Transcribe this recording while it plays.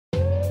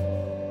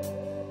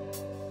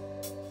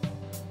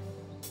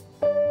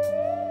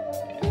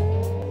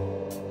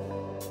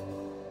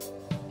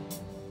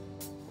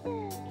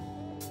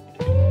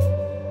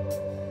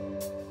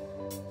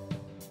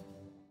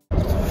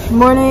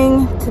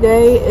Morning.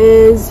 Today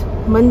is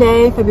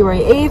Monday, February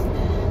 8th,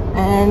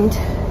 and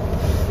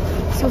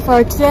so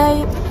far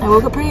today I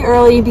woke up pretty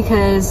early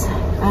because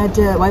I had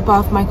to wipe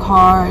off my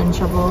car and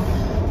shovel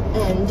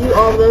and do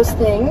all those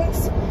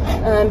things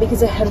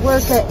because I had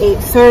work at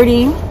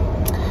 8:30.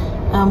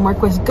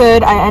 Work was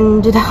good. I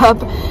ended up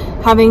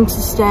having to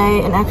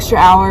stay an extra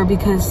hour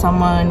because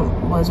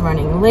someone was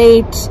running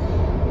late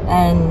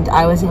and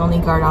I was the only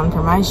guard on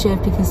for my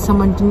shift because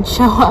someone didn't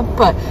show up.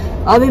 But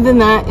other than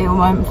that, it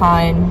went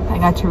fine. I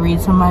got to read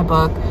some of my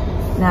book.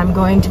 Now I'm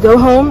going to go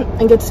home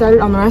and get started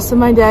on the rest of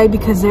my day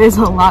because there's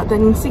a lot that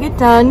needs to get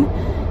done.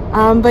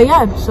 But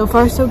yeah, so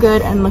far so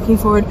good, and looking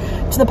forward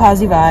to the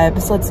Pazzi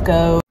vibes. Let's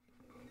go.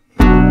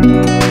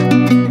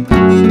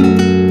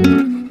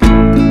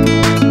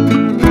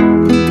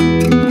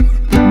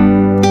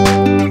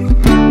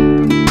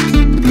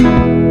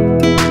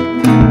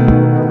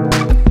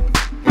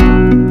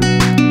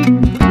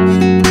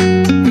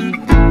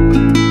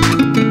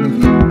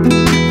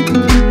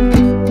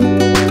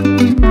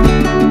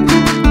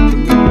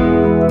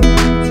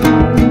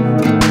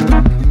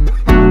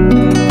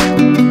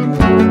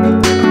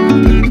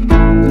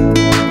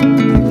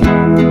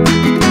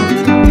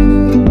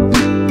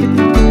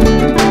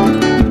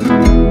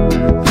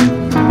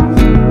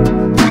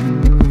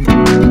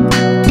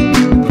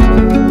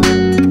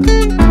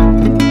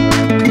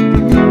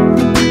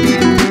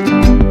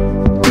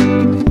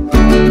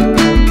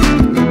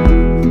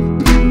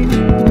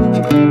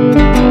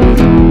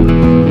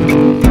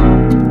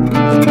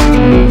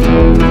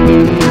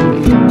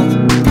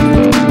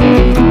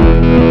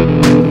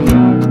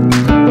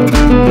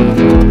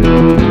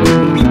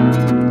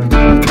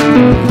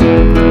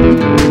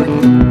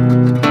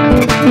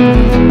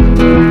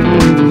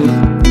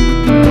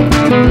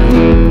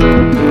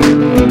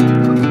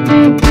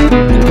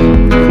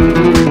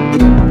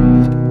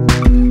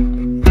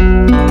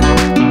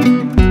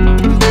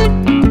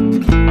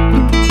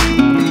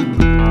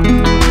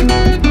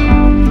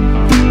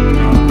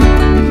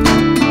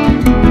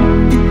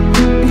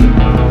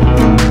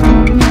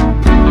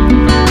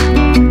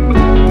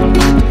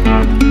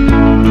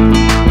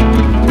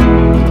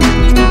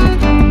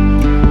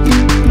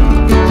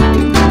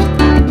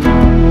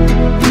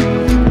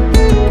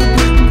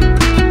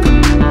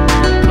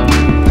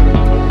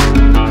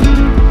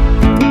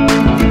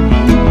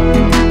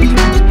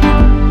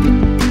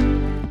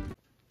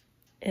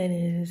 It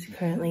is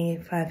currently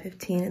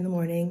 5:15 in the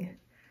morning,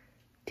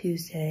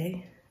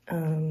 Tuesday.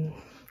 I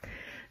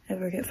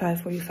work at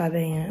 5:45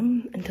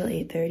 a.m. until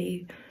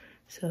 8:30,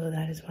 so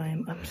that is why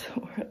I'm up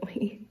so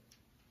early.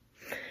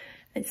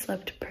 I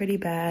slept pretty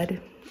bad.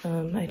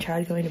 I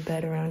tried going to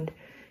bed around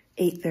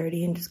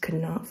 8:30 and just could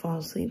not fall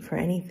asleep for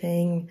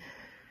anything.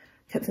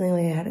 Kept feeling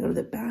like I had to go to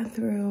the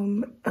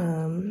bathroom.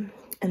 And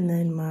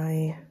then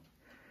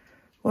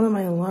one of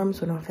my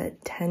alarms went off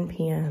at 10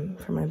 p.m.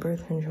 for my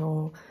birth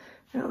control.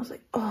 And I was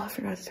like, oh, I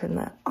forgot to turn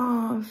that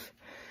off.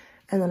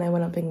 And then I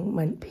went up and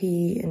went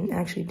pee and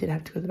actually did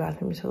have to go to the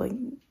bathroom. So like,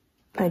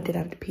 I did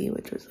have to pee,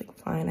 which was like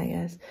fine, I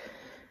guess.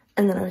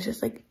 And then I was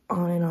just like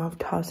on and off,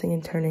 tossing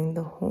and turning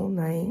the whole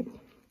night.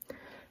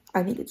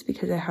 I think it's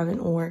because I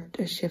haven't worked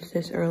a shift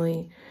this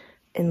early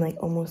in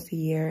like almost a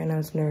year. And I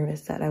was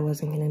nervous that I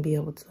wasn't going to be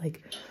able to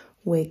like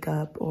wake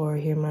up or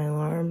hear my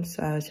alarm.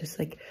 So I was just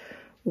like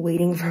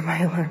waiting for my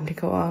alarm to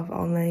go off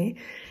all night.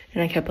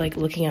 And I kept like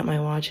looking at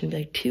my watch and be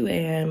like 2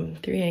 a.m.,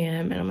 3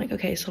 a.m. And I'm like,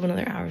 okay, still have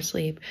another hour of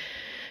sleep.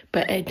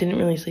 But I didn't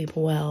really sleep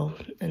well.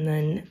 And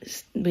then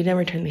we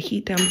never turned the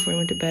heat down before we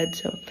went to bed.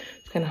 So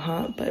it's kind of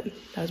hot, but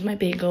that was my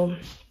bagel.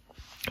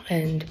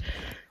 And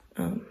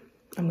I'm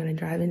going to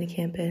drive into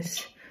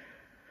campus.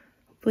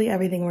 Hopefully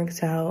everything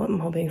works out. I'm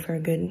hoping for a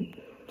good,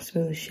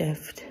 smooth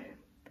shift.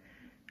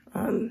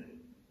 And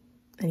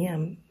yeah,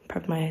 I'm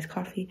prepping my iced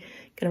coffee,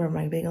 gonna rub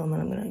my bagel, and then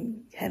I'm gonna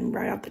head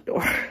right out the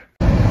door.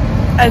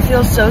 I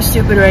feel so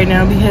stupid right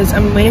now because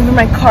I'm waiting for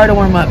my car to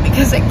warm up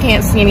because I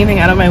can't see anything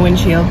out of my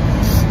windshield.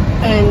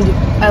 And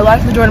I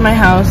locked the door to my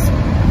house.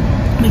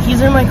 The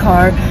keys are in my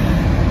car.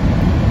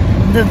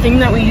 The thing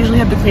that we usually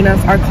have to clean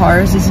off our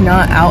cars is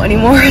not out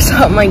anymore, so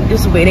I'm like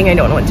just waiting. I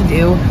don't know what to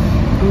do.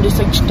 I'm just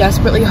like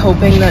desperately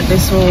hoping that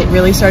this will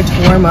really start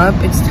to warm up.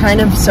 It's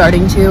kind of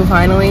starting to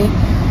finally,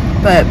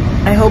 but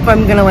I hope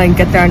I'm gonna like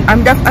get there.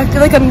 I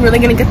feel like I'm really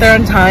gonna get there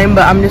on time,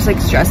 but I'm just like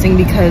stressing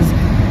because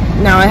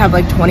now I have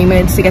like 20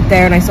 minutes to get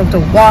there and I still have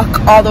to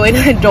walk all the way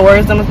to the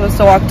doors I'm supposed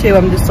to walk to.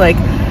 I'm just like,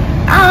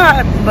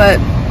 but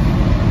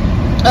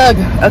ugh,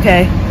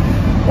 okay.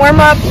 Warm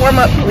up,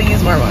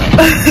 please warm up.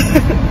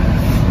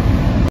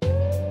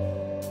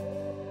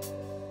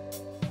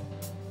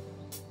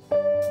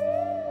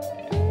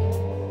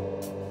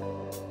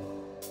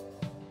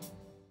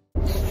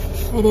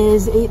 It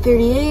is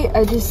 8:38.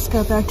 I just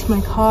got back to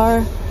my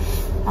car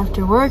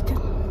after work.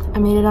 I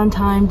made it on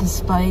time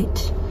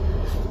despite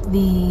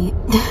the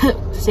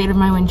state of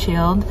my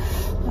windshield.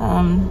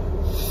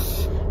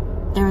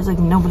 There was like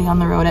nobody on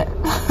the road at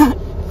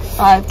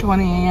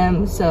 5:20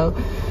 a.m. so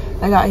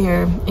I got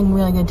here in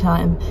really good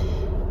time.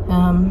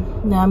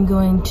 Now I'm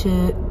going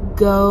to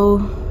go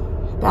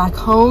back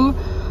home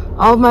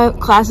all of my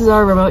classes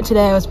are remote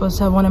today. I was supposed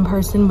to have one in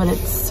person, but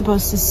it's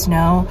supposed to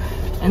snow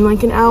in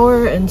like an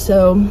hour, and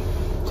so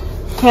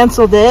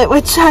canceled it,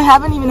 which I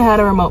haven't even had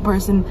a remote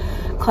person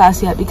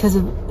class yet because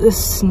of the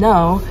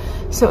snow.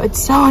 So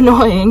it's so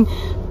annoying,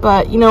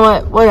 but you know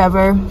what,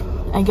 whatever.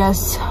 I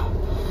guess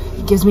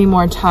it gives me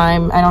more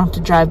time. I don't have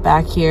to drive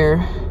back here.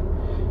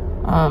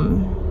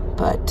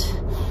 But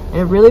I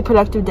had a really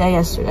productive day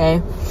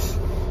yesterday.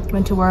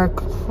 Went to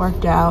work,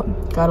 worked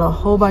out, got a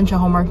whole bunch of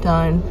homework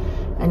done,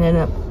 and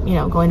ended up, you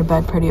know, going to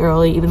bed pretty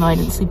early, even though I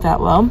didn't sleep that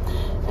well.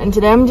 And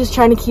today I'm just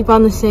trying to keep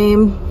on the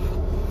same,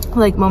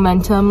 like,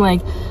 momentum.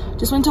 Like,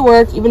 just went to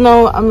work, even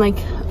though I'm like,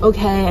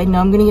 okay, I know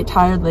I'm gonna get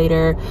tired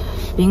later,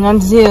 being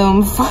on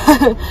Zoom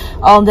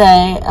all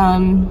day,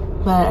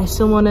 but I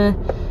still wanna,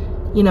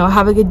 you know,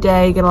 have a good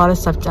day, get a lot of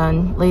stuff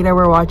done. Later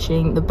we're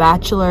watching The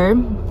Bachelor,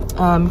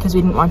 because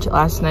we didn't watch it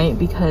last night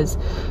because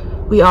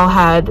we all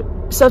had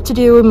stuff to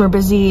do and we're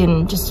busy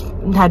and just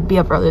had to be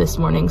up early this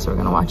morning, so we're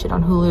gonna watch it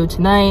on Hulu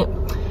tonight.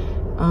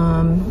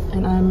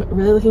 And I'm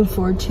really looking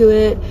forward to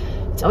it.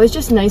 It's always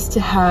just nice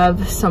to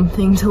have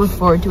something to look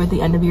forward to at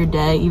the end of your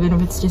day, even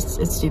if it's just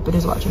as stupid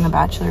as watching The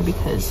Bachelor,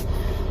 because,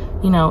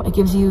 you know, it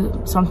gives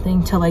you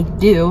something to like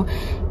do.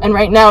 And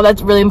right now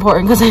that's really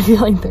important because I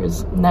feel like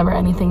there's never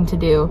anything to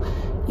do,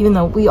 even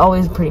though we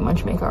always pretty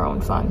much make our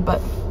own fun.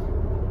 But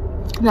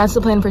that's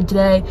the plan for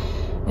today.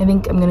 I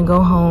think I'm gonna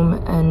go home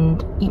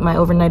and eat my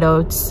overnight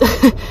oats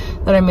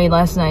that I made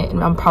last night,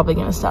 and I'm probably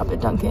gonna stop at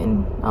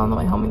Dunkin' on the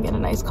way home and get a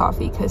nice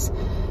coffee because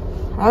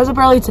I was up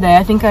early today.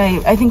 I think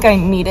I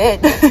need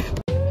it.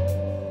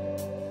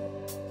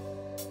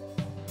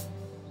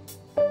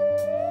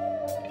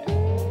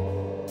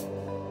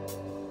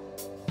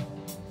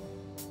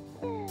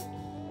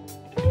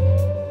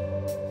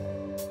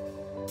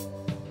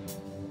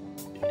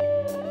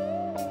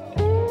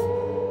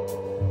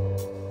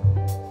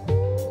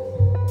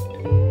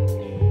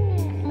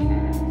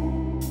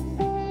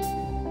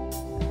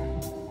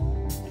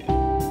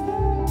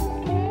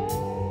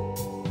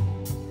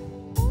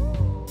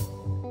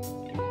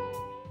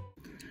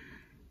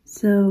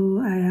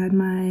 So I had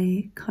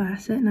my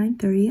class at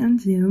 9:30 on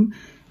Zoom,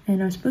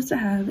 and I was supposed to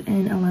have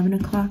an 11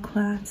 o'clock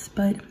class,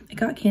 but it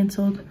got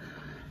canceled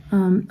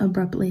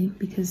abruptly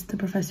because the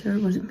professor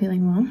wasn't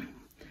feeling well.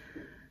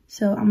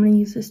 So I'm gonna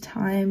use this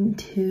time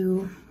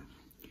to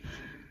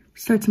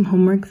start some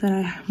homework that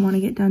I want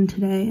to get done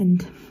today,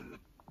 and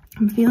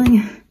I'm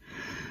feeling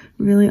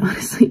really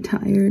honestly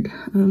tired.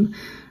 I'm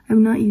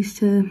not used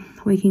to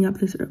waking up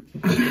this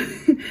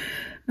early.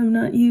 I'm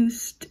not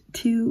used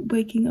to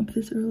waking up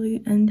this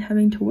early and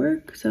having to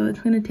work, so it's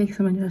gonna take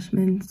some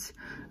adjustments.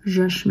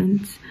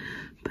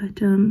 But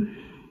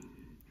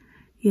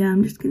yeah,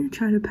 I'm just gonna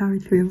try to power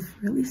through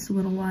for at least a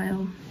little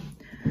while.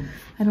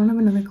 I don't have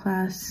another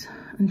class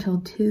until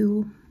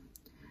 2,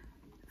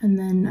 and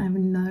then I have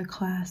another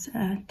class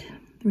at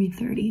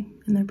 3:30,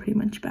 and they're pretty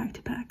much back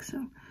to back.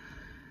 So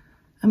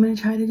I'm gonna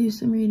try to do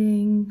some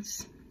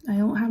readings. I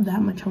don't have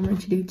that much homework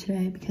to do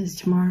today because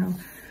tomorrow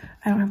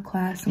I don't have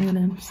class. I'm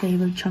gonna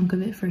save a chunk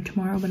of it for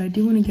tomorrow, but I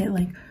do want to get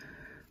like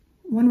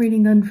one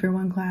reading done for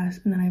one class,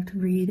 and then I have to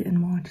read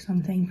and watch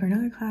something for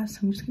another class. So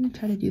I'm just gonna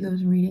try to do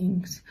those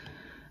readings,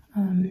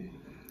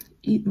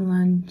 eat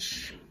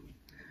lunch,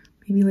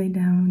 maybe lay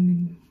down,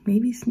 and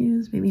maybe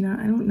snooze, maybe not.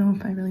 I don't know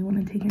if I really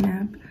want to take a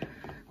nap.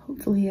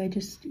 Hopefully I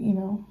just, you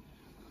know,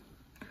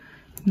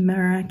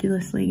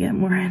 miraculously get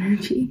more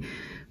energy,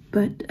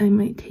 but I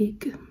might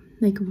take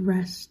like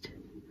rest.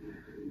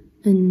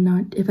 And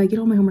not, if I get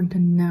all my homework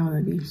done now,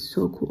 that'd be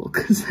so cool,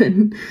 because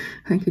then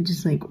I could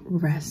just like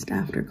rest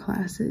after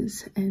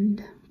classes,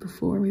 and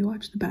before we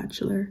watch The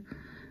Bachelor,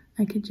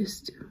 I could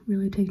just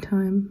really take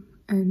time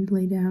and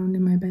lay down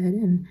in my bed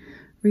and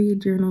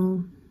read,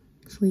 journal,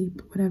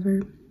 sleep,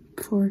 whatever,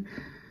 for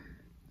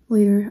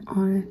later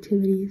on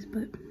activities.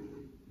 But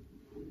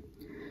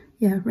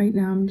yeah, right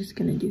now I'm just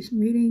gonna do some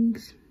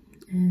readings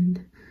and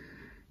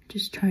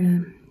just try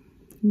to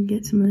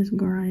get some of this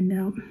grind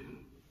out.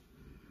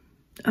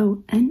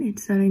 Oh, and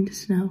it's starting to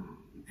snow,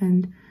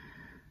 and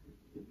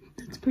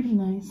that's pretty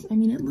nice. I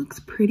mean, it looks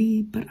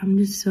pretty, but I'm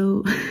just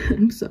so,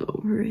 I'm so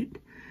over it.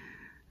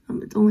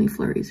 It's only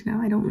flurries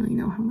now. I don't really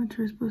know how much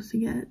we're supposed to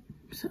get,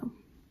 so,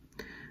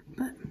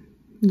 but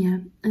yeah,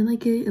 I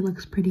like it. It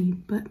looks pretty,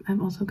 but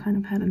I've also kind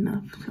of had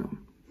enough, so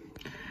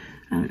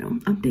I don't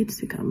know. Updates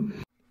to come.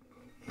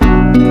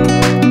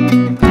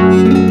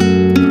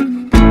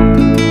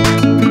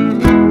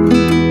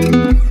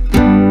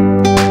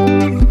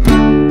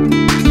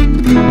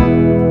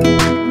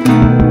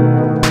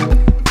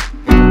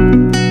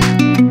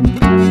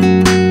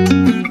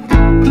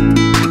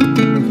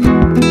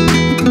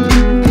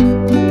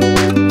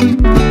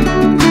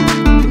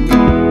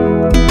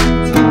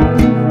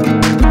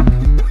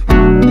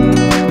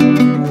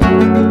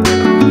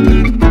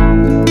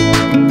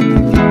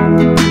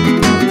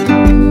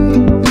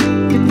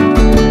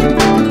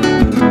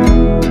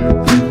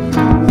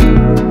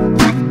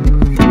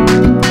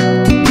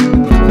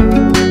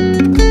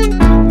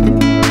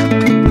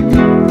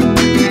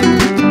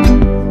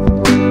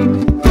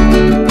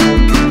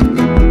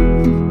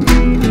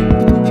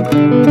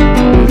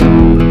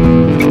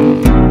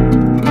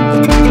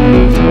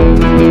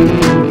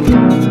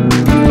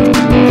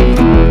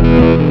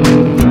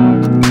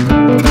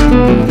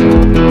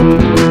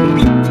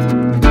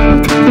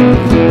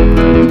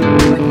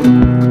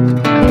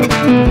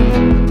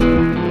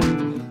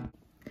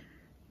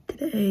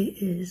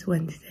 is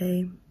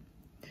Wednesday.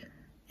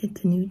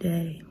 It's a new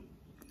day.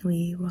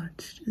 We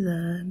watched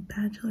The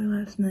Bachelor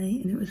last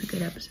night and it was a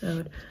good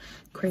episode.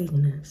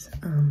 Craziness.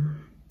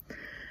 And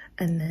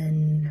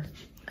then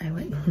I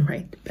went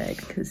right to bed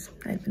because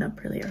I'd been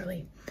up really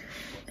early.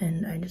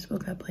 And I just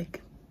woke up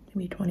like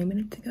maybe 20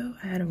 minutes ago.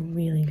 I had a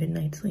really good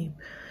night's sleep.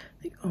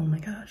 Like, oh my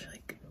gosh,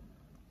 like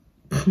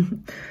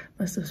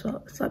must have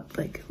slept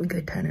like a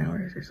good 10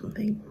 hours or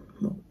something.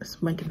 Well, I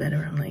went to bed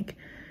around like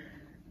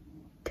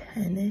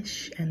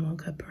 10-ish and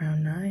woke up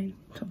around 9,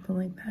 something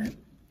like that.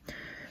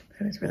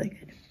 But it was really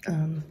good.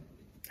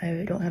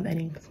 I don't have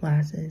any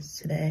classes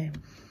today,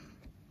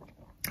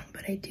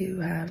 but I do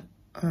have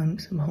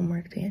some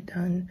homework to get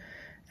done,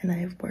 and I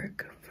have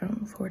work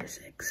from 4 to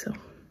 6, so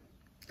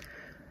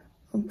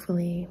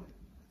hopefully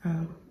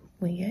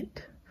we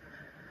get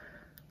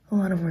a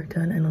lot of work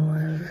done, and a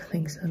lot of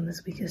things done.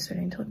 This week is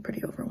starting to look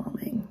pretty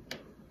overwhelming,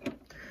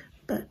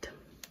 but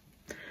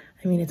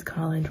I mean, it's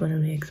college, what do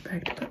we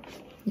expect? But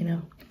you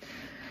know,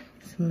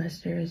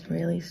 semester is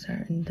really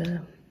starting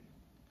to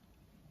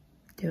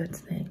do its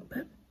thing.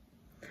 But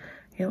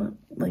you know,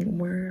 like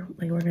we're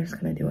just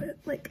gonna do it.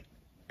 Like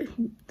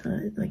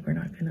we're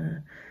not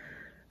gonna,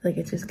 like,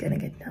 it's just gonna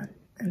get done,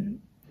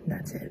 and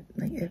that's it.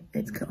 Like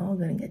it's all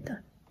gonna get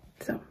done.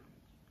 So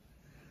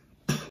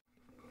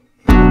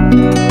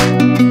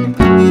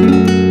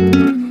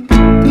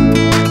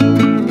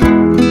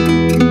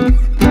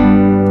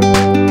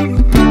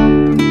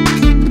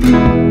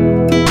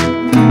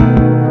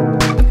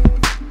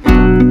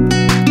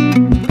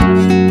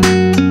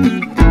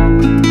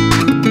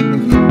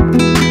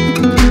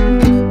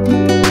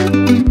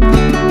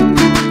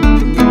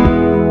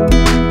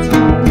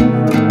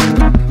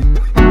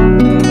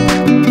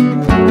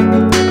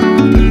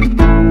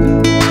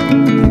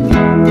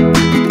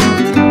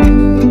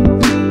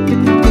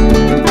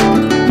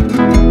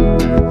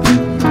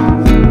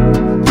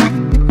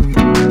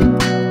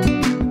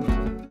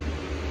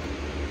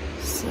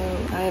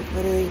I've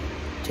literally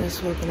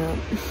just woken up.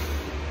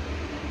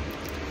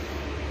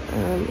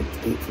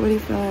 It's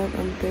 8:45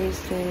 on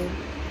Thursday.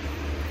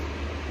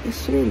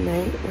 Yesterday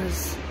night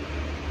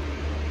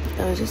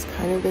I was just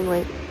kind of in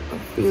like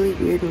a really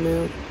weird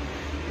mood,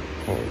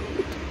 and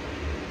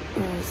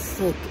I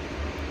was like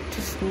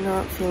just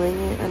not feeling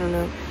it. I don't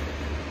know.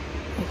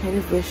 I kind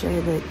of wish I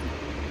had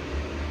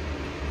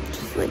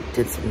just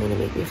did something to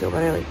make me feel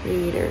better, like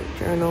read or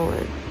journal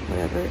or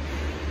whatever.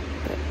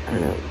 But I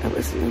don't know, I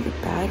wasn't in like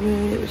a bad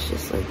mood. It was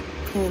just like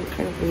feeling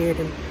kind of weird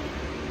and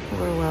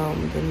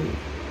overwhelmed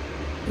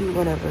and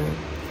whatever.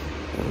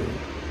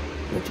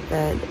 Went to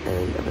bed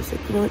and I was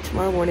like, you know what,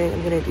 tomorrow morning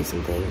I'm gonna do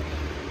something,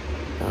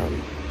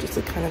 just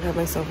to kind of have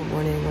myself a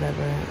morning,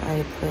 whatever.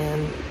 I had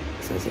planned,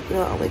 so I was like, you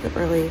know, I'll wake up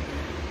early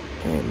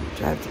and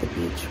drive to the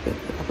beach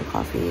with a cup of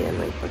coffee and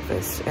like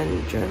breakfast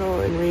and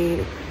journal and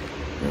read.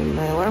 And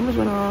my alarms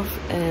went off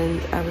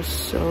and I was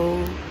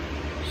so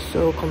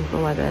comfortable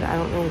in my bed. I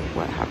don't know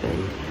what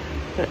happened,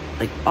 but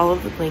like all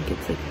of the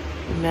blankets like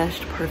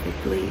meshed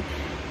perfectly,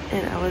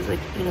 and I was like,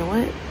 you know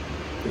what,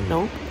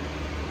 nope,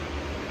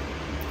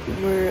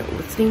 we're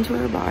listening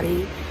to our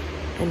body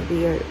and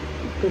we are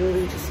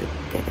literally just like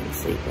getting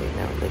sleep right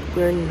now. Like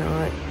we're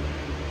not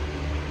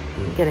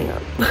getting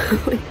up.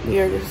 Like we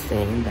are just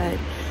staying in bed.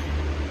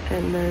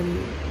 And then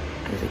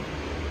I was like,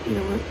 you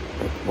know what,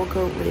 like we'll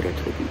go later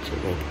to the beach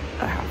in like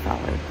a half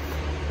hour.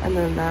 And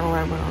then that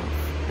alarm went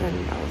off.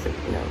 And I was like,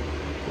 no,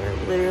 we're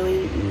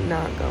literally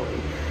not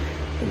going.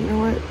 And you know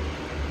what?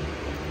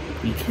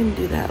 We can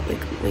do that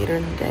like later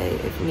in the day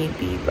if need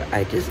be, but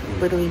I just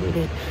literally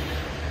needed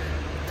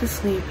to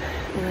sleep,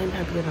 and I'm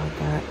happy about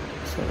that.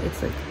 So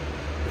it's like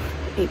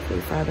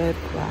 8:45. I have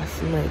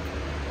class in like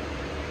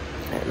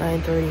at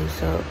 9:30,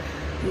 so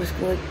I'm just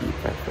gonna like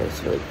eat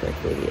breakfast really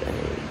quickly, and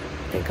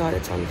thank God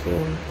it's on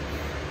Zoom.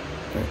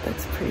 But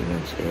that's pretty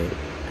much it.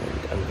 And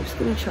I'm just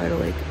gonna try to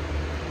like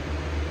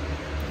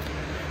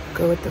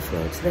go with the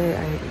flow today.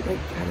 I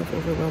like kind of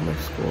overwhelmed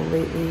with school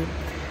lately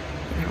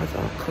and how it's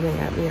all coming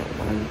at me at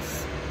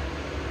once.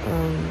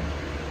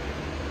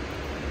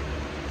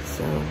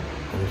 So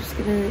I'm just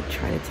gonna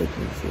try to take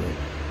things easy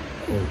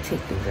and take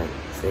things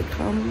as they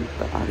come,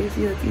 but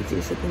obviously that's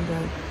easier said than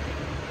done.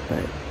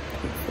 But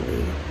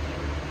hopefully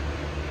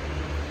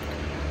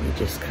you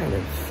just kind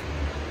of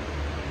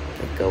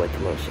like go with the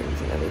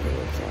motions and everything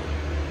works out.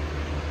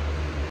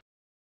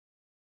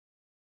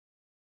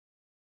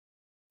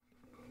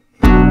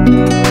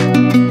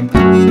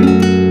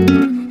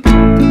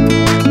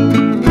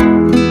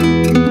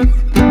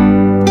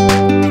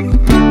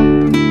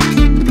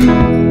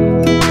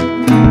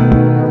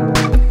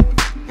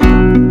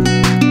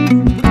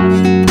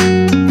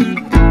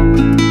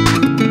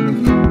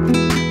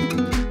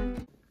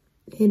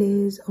 It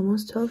is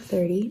almost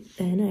 12:30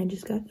 and I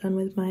just got done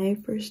with my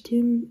first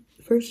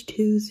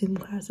two Zoom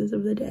classes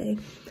of the day.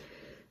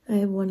 I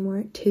have one more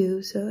at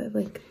 2, so I have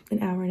like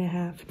an hour and a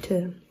half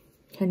to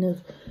kind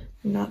of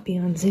not be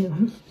on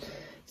Zoom.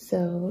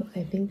 So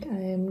I think I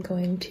am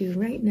going to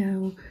right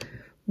now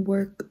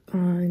work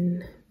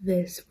on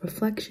this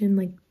reflection,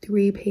 like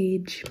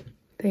 3-page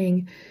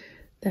thing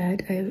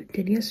that I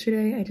did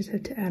yesterday. I just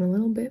have to add a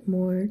little bit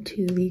more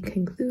to the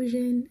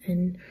conclusion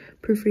and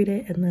proofread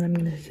it, and then I'm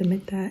gonna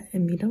submit that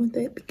and be done with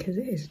it because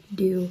it is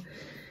due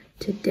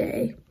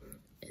today.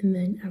 And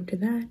then after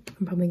that,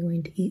 I'm probably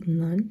going to eat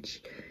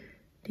lunch,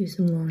 do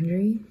some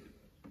laundry.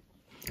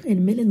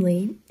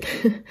 Admittedly,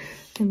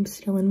 I'm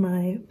still in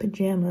my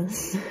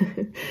pajamas,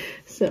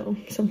 so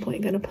at some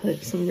point gotta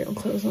put some real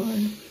clothes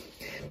on.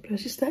 But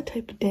it's just that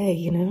type of day,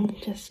 you know,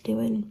 just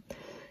doing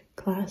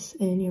class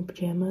in your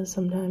pajamas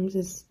sometimes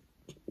is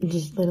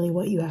just literally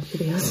what you have to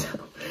do. So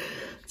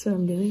that's what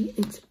I'm doing.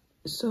 It's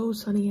so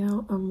sunny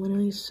out. I'm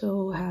literally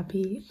so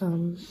happy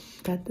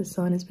that the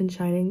sun has been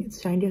shining. It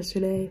shined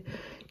yesterday,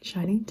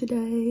 shining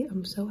today.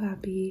 I'm so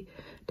happy.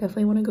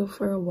 Definitely want to go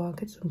for a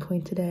walk at some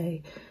point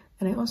today.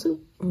 And I also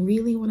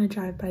really want to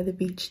drive by the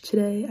beach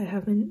today. I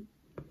haven't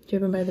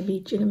driven by the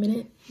beach in a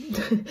minute.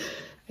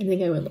 I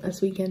think I went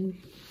last weekend,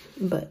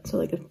 but so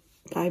like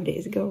 5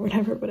 days ago or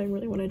whatever, but I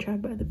really want to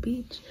drive by the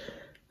beach.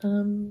 I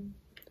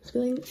was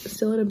feeling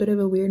still in a bit of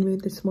a weird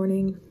mood this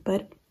morning,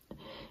 but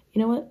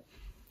you know what?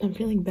 I'm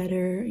feeling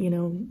better, you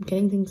know,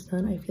 getting things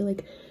done. I feel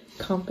like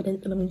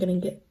confident that I'm gonna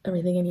get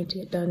everything I need to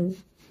get done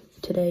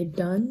today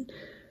done.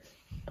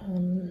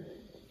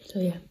 So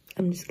yeah,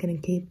 I'm just gonna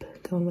keep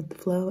going with the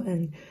flow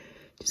and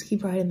just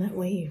keep riding that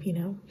wave, you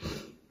know.